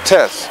battery of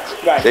tests.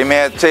 Right. They may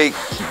have to take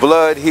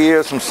blood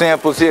here, some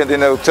samples here, and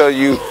then they'll tell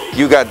you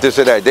you got this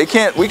or that.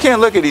 We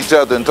can't look at each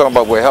other and talk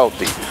about we're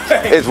healthy.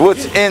 It's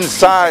what's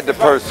inside the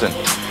person.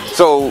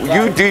 So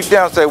you deep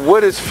down say,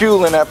 what is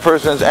fueling that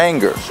person's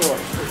anger? Sure.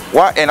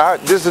 Why? And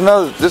this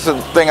is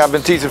a thing I've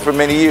been teaching for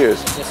many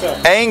years. Yes,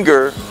 sir.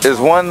 Anger is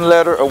one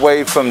letter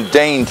away from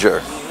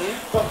danger.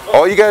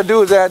 All you gotta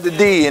do is add the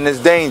D and it's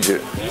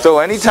danger. So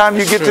anytime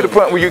you get to the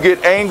point where you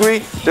get angry,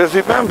 just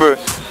remember,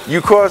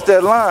 you cross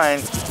that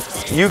line,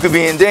 you could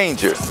be in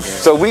danger.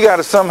 So we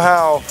gotta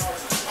somehow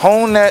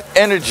hone that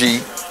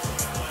energy,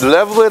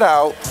 level it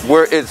out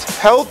where it's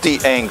healthy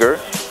anger,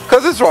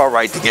 because it's all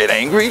right to get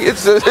angry.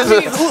 It's all right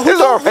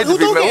to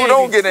be mad. Who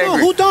don't get angry?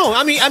 No, who don't?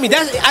 I mean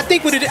that's I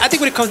think what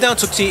it comes down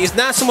to, T, is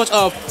not so much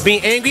of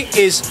being angry,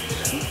 is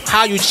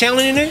how you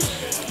challenging it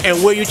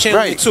and where you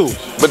challenging it to.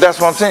 But that's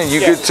what I'm saying.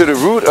 You get to the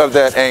root of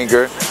that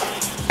anger,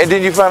 and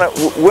then you find out,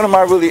 what am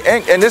I really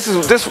angry? And this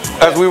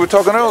as we were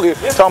talking earlier,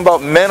 talking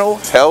about mental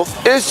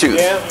health issues.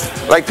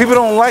 Like, people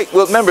don't like,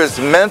 well, remember, it's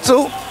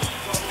mental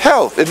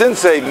health. It didn't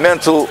say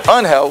mental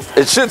unhealth.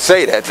 It should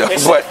say that, though.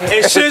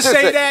 It should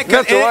say that.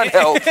 Mental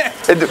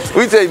unhealth.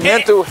 We say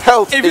mental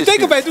health If you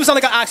think about it, it would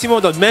sound like an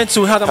oxymoron, though.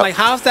 Mental health. I'm like,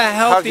 how's that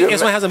healthy if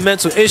someone has a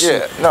mental issue?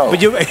 Yeah, no.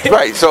 But you're,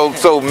 right,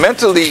 so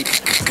mentally,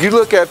 you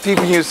look at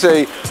people and you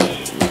say,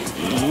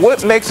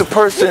 what makes a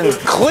person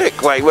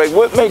click? Like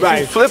what makes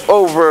you flip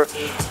over?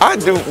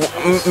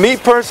 Me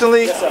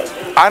personally,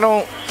 I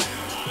don't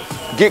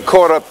get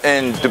caught up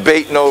in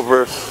debating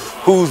over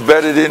who's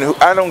better than who.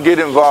 I don't get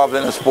involved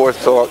in a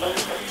sports talk.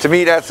 To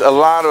me, that's a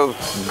lot of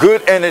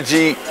good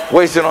energy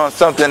wasted on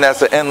something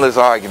that's an endless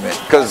argument.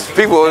 Because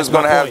people are always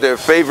going to have their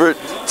favorite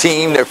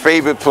team, their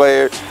favorite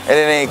player, and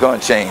it ain't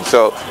going to change.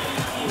 So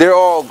they're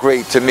all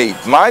great to me.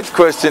 My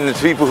question is,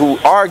 people who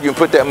argue and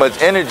put that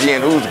much energy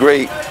in who's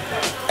great,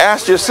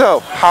 ask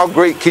yourself, how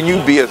great can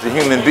you be as a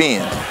human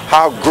being?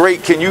 How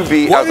great can you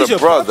be as a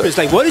brother?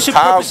 Like, what is your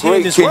purpose here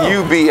in this world? How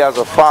great can you be as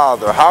a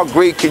father? How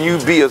great can you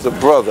be as a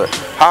brother?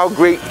 How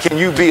great can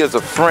you be as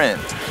a friend?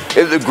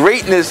 If the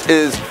greatness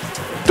is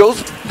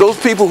those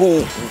people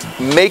who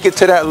make it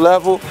to that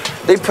level,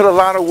 they put a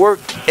lot of work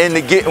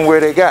into getting where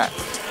they got.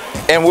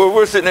 And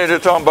we're sitting there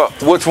talking about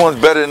which one's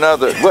better than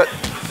others. But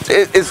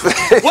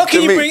what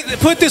can you bring?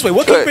 Put it this way: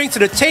 what can you bring to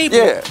the table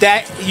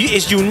that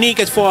is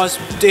unique as far as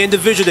the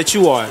individual that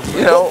you are?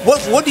 You know,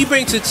 what do you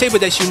bring to the table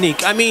that's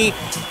unique? I mean,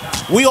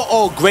 we are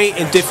all great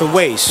in different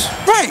ways.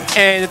 Right.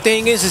 And the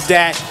thing is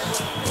that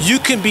you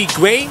can be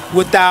great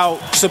without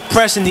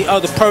suppressing the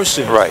other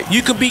person. Right.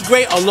 You can be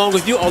great along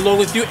with you,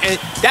 and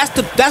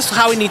that's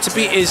how it needs to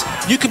be. Is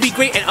you can be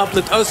great and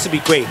uplift others to be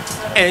great.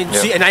 And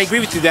see, and I agree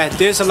with you that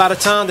there's a lot of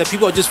time that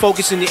people are just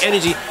focusing the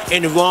energy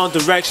in the wrong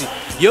direction.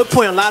 You're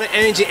putting a lot of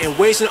energy and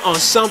wasting it on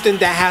something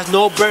that has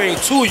no bearing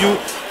to you.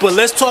 But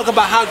let's talk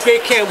about how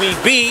great can we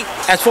be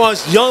as far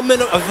as young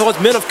men, as far as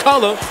men of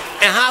color,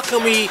 and how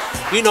can we,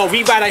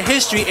 rewrite our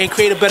history and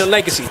create a better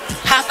legacy?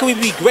 How can we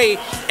be great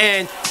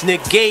and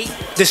negate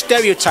the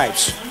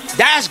stereotypes?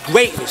 That's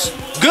greatness.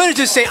 Good is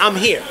just saying I'm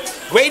here.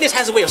 Greatness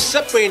has a way of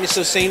separating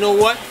itself, saying, you know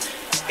what?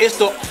 It's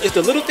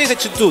the little things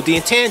that you do, the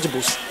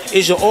intangibles.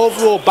 It's your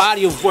overall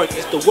body of work.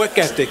 It's the work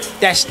ethic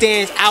that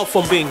stands out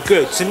from being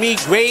good. To me,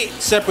 great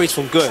separates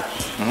from good.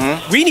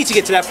 We need to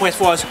get to that point as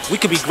far as we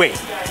can be great.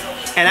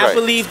 And I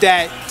believe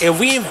that if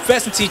we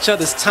invest into each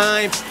other's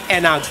time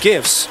and our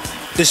gifts,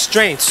 the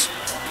strengths,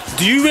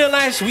 do you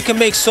realize we can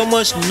make so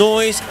much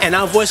noise and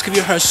our voice can be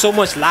heard so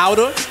much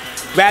louder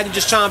rather than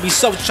just trying to be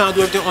selfish, trying to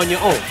do everything on your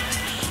own?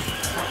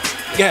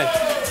 Go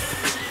ahead.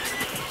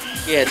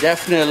 Yeah,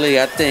 definitely.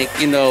 I think,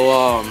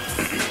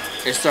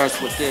 it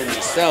starts within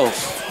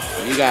yourself.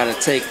 You got to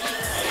take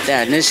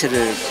that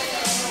initiative,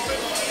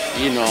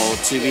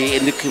 to be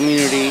in the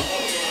community,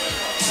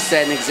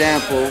 set an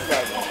example,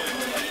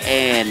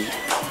 and,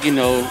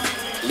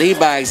 lead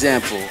by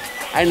example.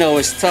 I know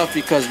it's tough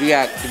because we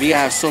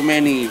have so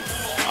many,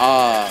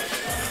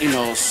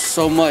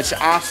 so much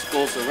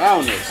obstacles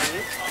around us,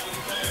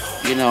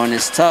 and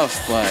it's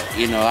tough. But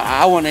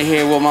I want to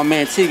hear what my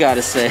man T got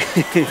to say.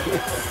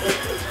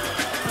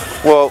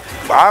 Well,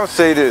 I would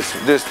say this: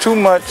 there's too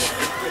much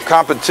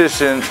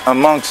competition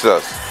amongst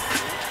us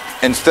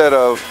instead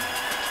of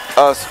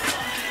us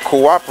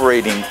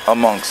cooperating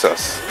amongst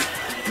us.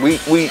 We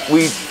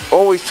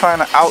always trying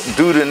to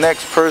outdo the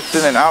next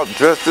person and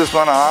outdress this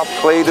one, or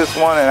outplay this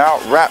one, and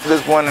out-rap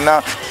this one, and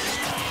out.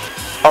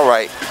 All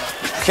right,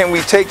 can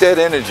we take that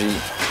energy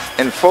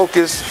and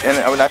focus? And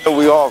I know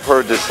we all have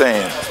heard this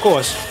saying. Of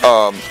course.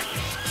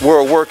 We're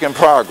a work in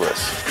progress,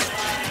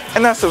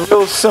 and that's a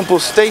real simple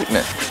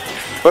statement.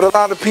 But a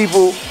lot of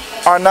people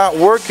are not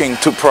working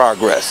to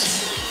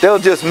progress. They'll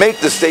just make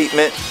the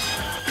statement,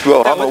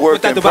 well, I'm a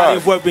work in progress. Without the body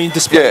of work being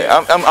displayed.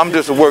 Yeah, I'm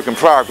just a work in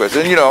progress.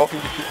 And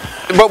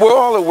but we're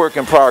all a work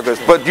in progress.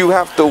 But you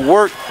have to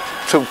work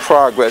to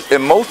progress.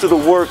 And most of the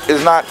work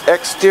is not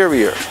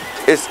exterior.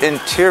 It's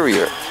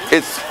interior.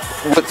 It's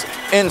what's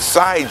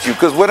inside you.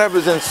 Because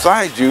whatever's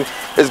inside you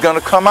is going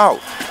to come out.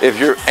 If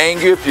you're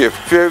angry, if you're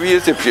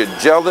furious, if you're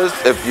jealous,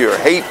 if you're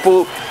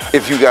hateful,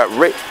 if you got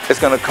rape,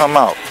 it's going to come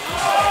out.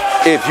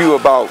 If you're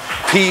about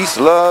peace,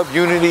 love,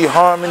 unity,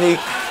 harmony,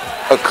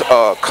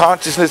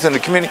 consciousness in the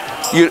community,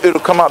 it'll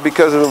come out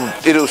because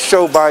it'll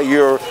show by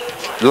your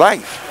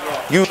life.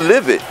 You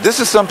live it. This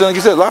is something, like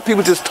you said, a lot of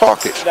people just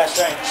talk it. That's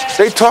right.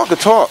 They talk a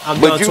talk.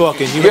 I'm done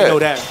talking. You know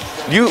that.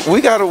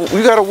 We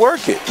gotta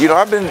work it.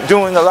 I've been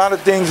doing a lot of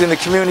things in the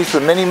community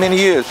for many, many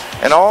years,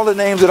 and all the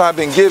names that I've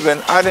been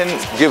given, I didn't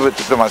give it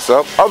to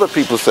myself. Other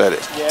people said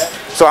it. Yeah.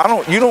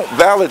 So you don't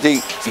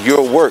validate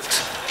your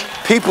works.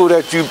 People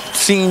that you've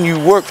seen you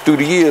work through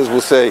the years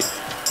will say,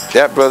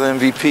 that brother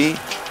MVP,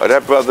 or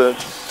that brother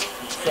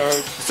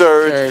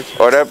Surge,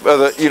 or that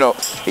brother,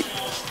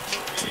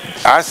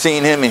 I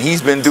seen him and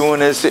he's been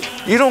doing this.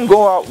 You don't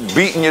go out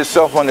beating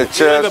yourself on the chest.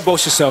 You never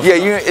boast yourself. Yeah,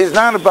 it's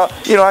not about,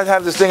 I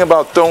have this thing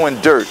about throwing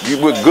dirt.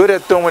 We're good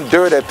at throwing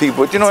dirt at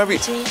people. But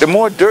the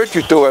more dirt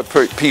you throw at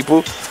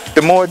people,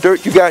 the more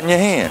dirt you got in your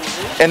hand.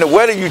 And the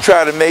wetter you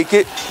try to make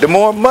it, the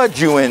more mud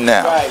you in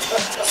now. Right.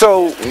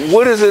 So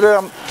what is it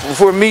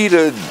for me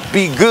to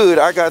be good?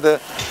 I got to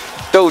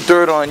throw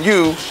dirt on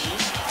you.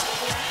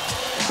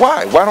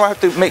 Why? Why do I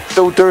have to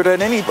throw dirt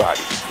at anybody?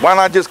 Why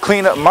not just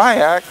clean up my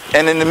act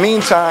and in the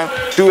meantime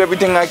do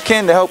everything I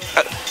can to help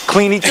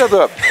clean each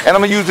other up? And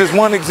I'm going to use this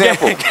one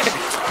example.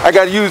 I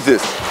got to use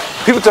this.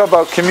 People talk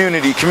about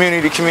community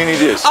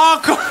this. Oh,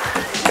 cool.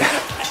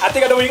 I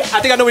think I know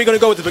where you're going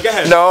to go with this, but go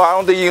ahead. No, I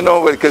don't think you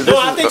know it because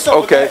I think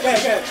so. Okay. Go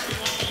ahead.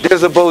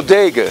 There's a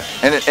bodega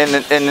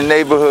in the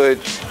neighborhood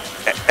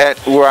at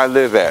where I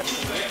live at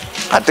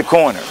the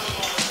corner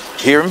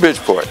here in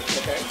Bridgeport.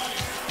 Okay.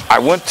 I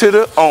went to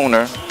the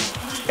owner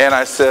and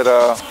I said,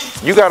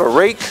 you got a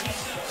rake?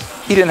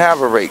 He didn't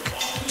have a rake.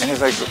 And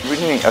he's like, what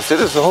do you mean? I said,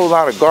 there's a whole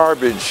lot of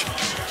garbage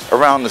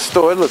around the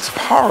store. It looks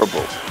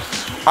horrible.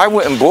 I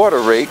went and bought a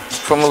rake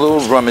from a little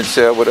rummage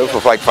sale, whatever,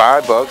 for like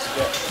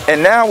 $5.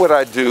 And now what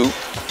I do,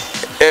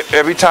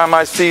 every time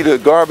I see the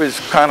garbage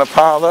kind of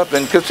pile up,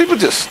 and because people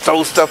just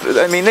throw stuff,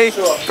 I mean,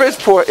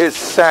 Bridgeport is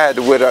sad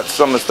with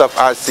some of the stuff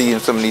I see in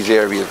some of these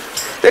areas.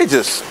 They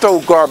just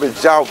throw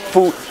garbage out,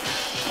 food,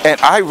 and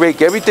I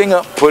rake everything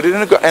up, put it in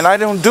the garbage, and I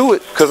don't do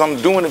it because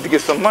I'm doing it to get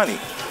some money.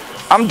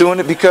 I'm doing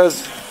it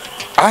because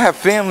I have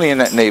family in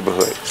that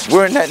neighborhood.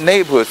 We're in that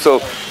neighborhood, so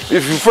if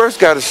you first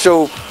got to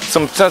show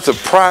some sense of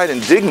pride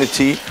and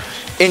dignity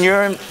in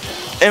your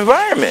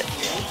environment.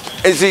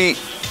 And see,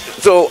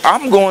 so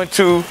I'm going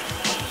to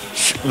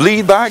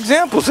lead by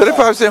example. So they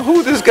probably saying,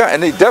 who this guy?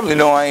 And they definitely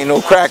know I ain't no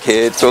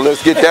crackhead, so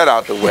let's get that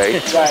out the way.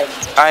 Right.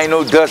 I ain't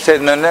no dust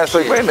head, none of that. So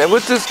like, wait a minute,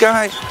 what's this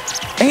guy?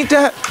 Ain't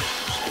that?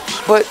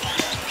 But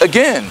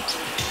again,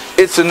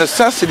 it's a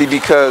necessity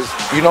because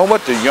you know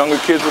what? The younger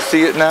kids will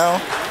see it now.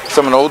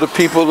 Some of the older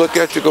people look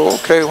at you, go,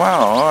 okay, wow,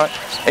 all right.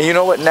 And you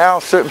know what? Now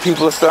certain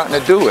people are starting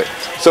to do it.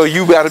 So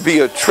you got to be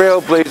a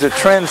trailblazer,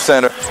 trend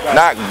center,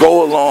 not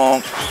go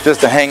along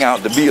just to hang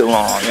out to be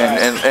along.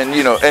 And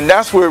you know, and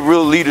that's where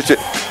real leaders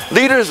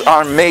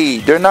are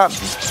made. They're not.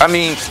 I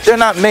mean, they're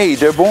not made.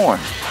 They're born.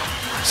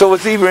 So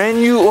it's either in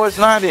you or it's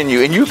not in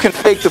you. And you can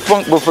fake the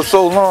funk for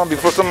so long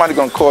before somebody's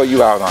gonna call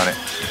you out on it.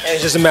 And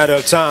it's just a matter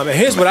of time. And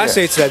here's what I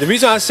say to that. The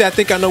reason I say I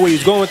think I know where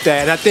he's going with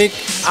that, and I think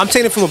I'm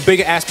taking it from a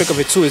bigger aspect of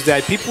it too, is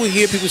that people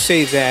hear people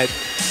say that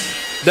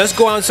let's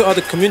go out into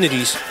other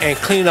communities and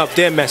clean up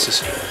their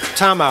messes.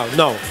 Time out.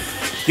 No.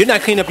 You're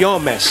not cleaning up your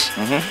own mess.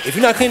 If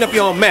you're not cleaning up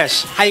your own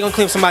mess, how you gonna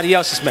clean up somebody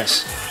else's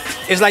mess?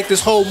 It's like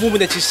this whole movement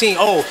that you're seeing,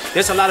 oh,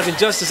 there's a lot of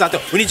injustice out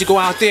there. We need to go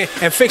out there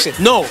and fix it.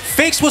 No,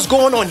 fix what's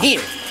going on here.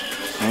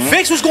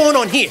 Fix what's going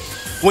on here.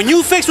 When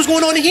you fix what's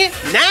going on in here,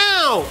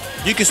 now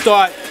you can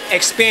start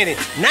expanding.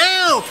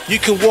 Now you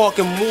can walk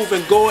and move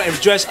and go and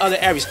address other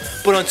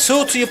areas. But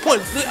until, to your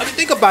point, I mean,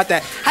 think about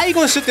that. How you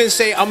gonna sit there and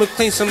say, I'm gonna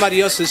clean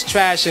somebody else's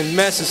trash and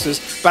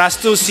messes, but I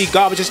still see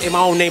garbages in my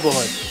own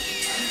neighborhood?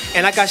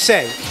 And like I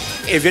said,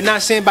 if you're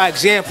not saying by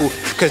example,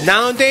 because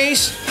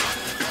nowadays,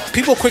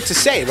 people are quick to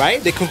say,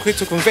 right? They're quick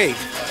to convey.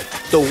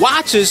 The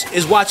watchers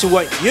is watching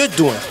what you're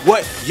doing,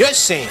 what you're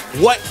saying,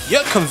 what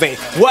you're conveying,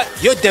 what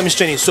you're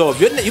demonstrating. So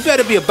if you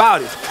better be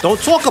about it. Don't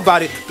talk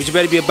about it, but you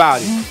better be about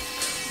it.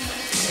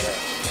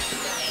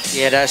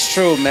 Yeah, that's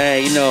true,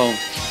 man. You know,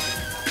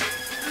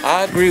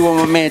 I agree with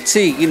my man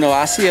T. You know,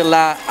 I see a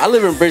lot. I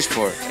live in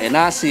Bridgeport, and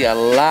I see a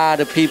lot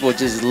of people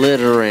just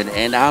littering,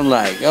 and I'm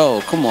like,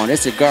 yo, come on,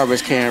 it's a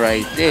garbage can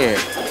right there.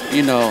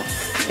 You know,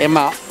 and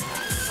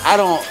I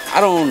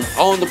don't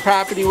own the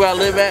property where I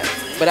live at,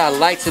 but I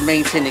like to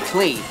maintain it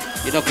clean,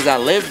 you know, because I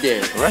live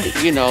there. Right.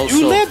 You know.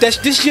 You live,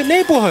 this is your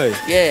neighborhood.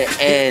 Yeah,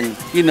 and,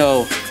 you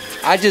know,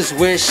 I just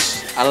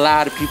wish a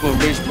lot of people in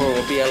Bridgeport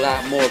would be a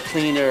lot more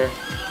cleaner.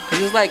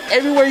 Because it's like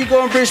everywhere you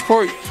go in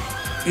Bridgeport,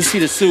 you see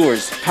the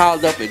sewers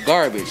piled up with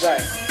garbage.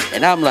 Right.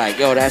 And I'm like,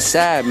 yo, that's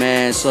sad,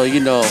 man. So, you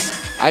know,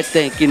 I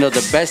think, you know,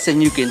 the best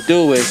thing you can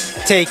do is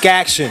take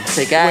action.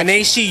 Take action. When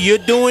they see you're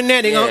doing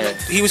that, they gonna,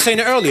 he was saying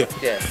it earlier.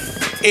 Yeah.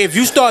 If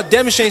you start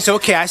demonstrating, say,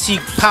 okay, I see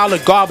pile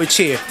of garbage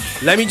here.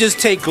 Let me just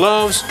take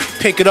gloves,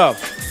 pick it up.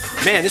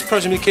 Man, this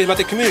person really cares about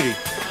the community.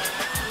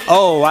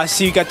 Oh, I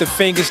see you got the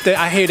fingers there.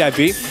 I hear that,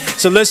 B.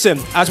 So listen,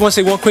 I just want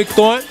to say one quick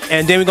thought,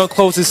 and then we're going to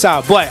close this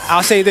out. But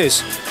I'll say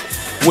this.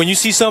 When you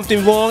see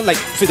something wrong, like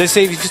let's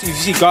say if you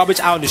see garbage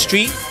out in the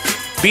street,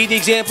 be the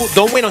example.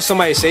 Don't wait on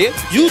somebody to say it.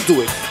 You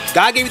do it.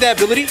 God gave you that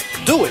ability.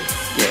 Do it.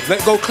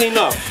 Yeah. Go clean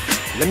up.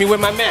 Let me wear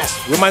my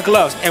mask, wear my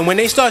gloves. And when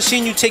they start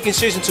seeing you taking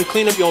seriously to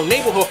clean up your own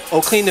neighborhood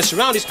or clean the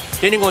surroundings,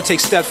 then they're going to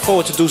take steps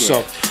forward to do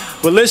so.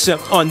 But listen,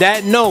 on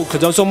that note,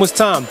 because it's almost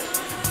time,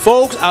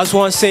 folks, I just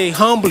want to say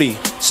humbly,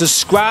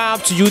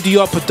 subscribe to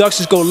UDR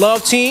Productions Go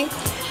Love Team.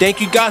 Thank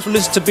you guys for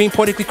listening to Being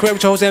Politically Correct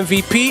with your host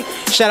MVP.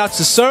 Shout out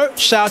to Sir.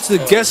 Shout out to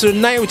the guest of the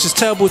night, which is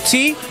Terrible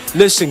T.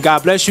 Listen,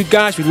 God bless you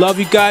guys. We love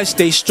you guys.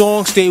 Stay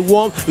strong, stay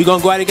warm. We're going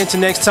to go out again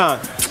till next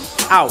time.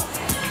 Out.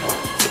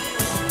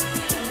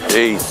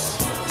 Peace.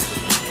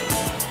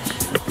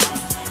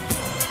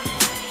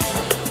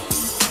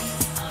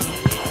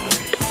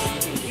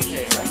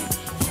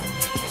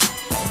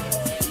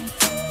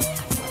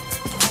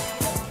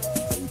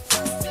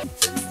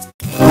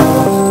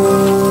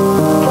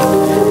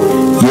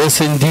 Yes,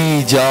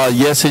 indeed, y'all.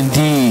 Yes,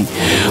 indeed.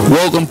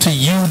 Welcome to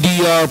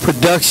UDR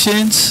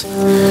Productions.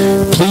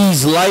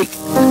 Please like,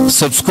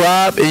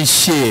 subscribe, and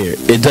share.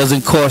 It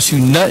doesn't cost you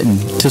nothing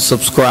to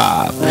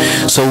subscribe,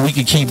 so we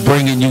can keep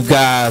bringing you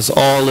guys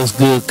all this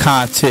good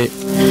content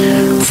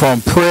from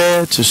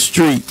prayer to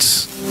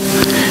streets.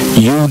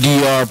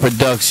 UDR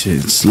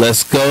Productions.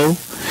 Let's go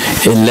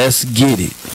and let's get it.